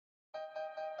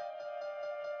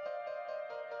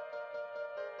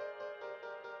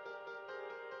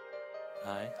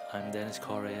Hi, I'm Dennis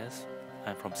Corrales.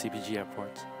 I'm from CPG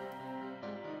Airports.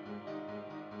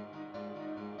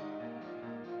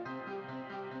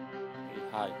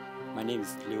 Hi, my name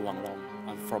is Liu Wang Long.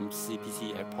 I'm from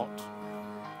CPC Airport.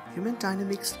 Human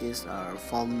dynamics is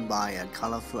formed by a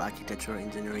colorful architectural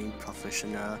engineering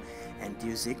professional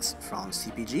enthusiasts from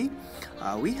CPG.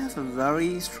 We have a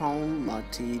very strong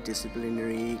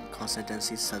multidisciplinary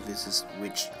consultancy services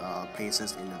which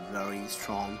places in a very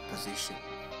strong position.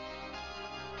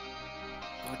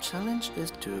 Our challenge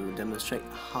is to demonstrate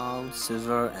how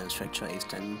civil and structure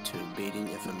extend to building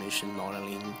information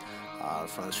modeling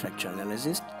from structure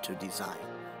analysis to design.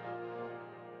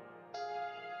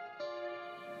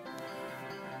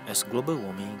 As global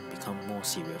warming becomes more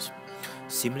serious,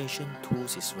 simulation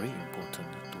tools is very important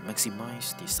to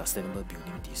maximize the sustainable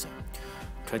building design.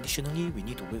 Traditionally, we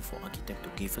need to wait for architect to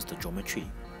give us the geometry,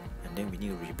 and then we need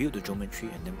to rebuild the geometry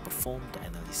and then perform the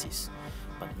analysis.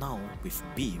 But now, with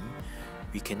BIM,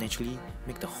 we can actually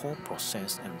make the whole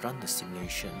process and run the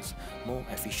simulations more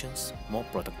efficient, more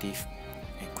productive,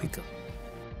 and quicker.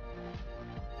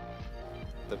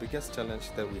 The biggest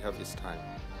challenge that we have is time.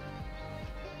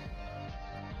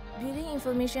 Building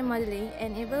information modeling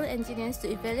enables engineers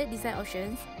to evaluate design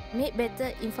options, make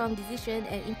better informed decisions,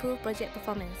 and improve project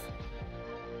performance.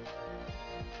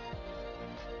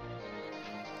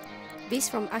 Based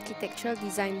from architectural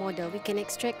design model, we can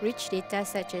extract rich data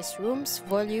such as rooms,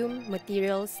 volume,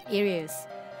 materials, areas,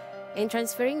 and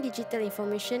transferring digital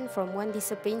information from one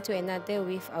discipline to another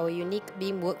with our unique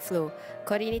BIM workflow.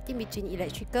 Coordinating between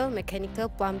electrical, mechanical,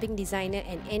 plumbing designer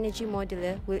and energy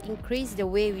modeler will increase the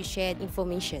way we share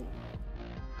information.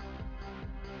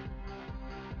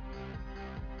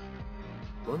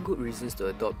 One good reason to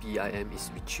adopt BIM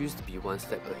is we choose to be one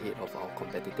step ahead of our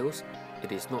competitors.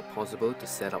 It is not possible to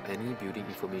set up any building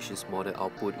information model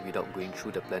output without going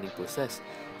through the planning process.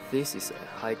 This is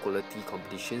a high quality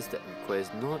competition that requires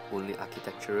not only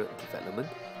architectural development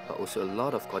but also a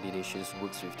lot of coordinations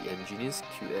works with the engineers,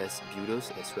 QS,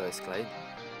 builders as well as client.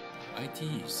 IT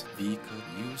is a vehicle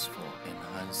used for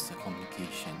enhanced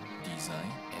communication,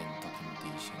 design and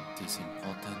documentation. It is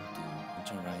important to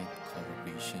ensure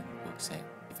collaboration works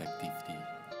effectively.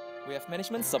 We have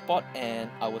management support and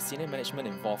our senior management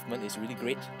involvement is really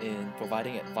great in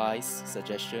providing advice,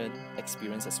 suggestion,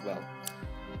 experience as well.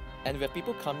 And we have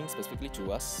people coming specifically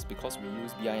to us because we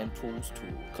use BIM tools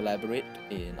to collaborate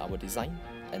in our design,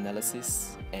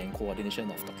 analysis and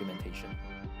coordination of documentation.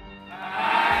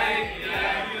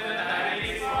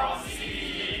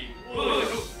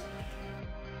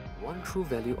 One true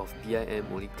value of BIM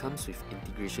only comes with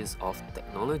integrations of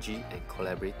technology and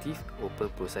collaborative open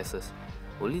processes.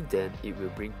 Only then it will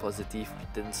bring positive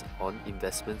returns on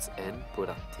investments and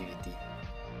productivity.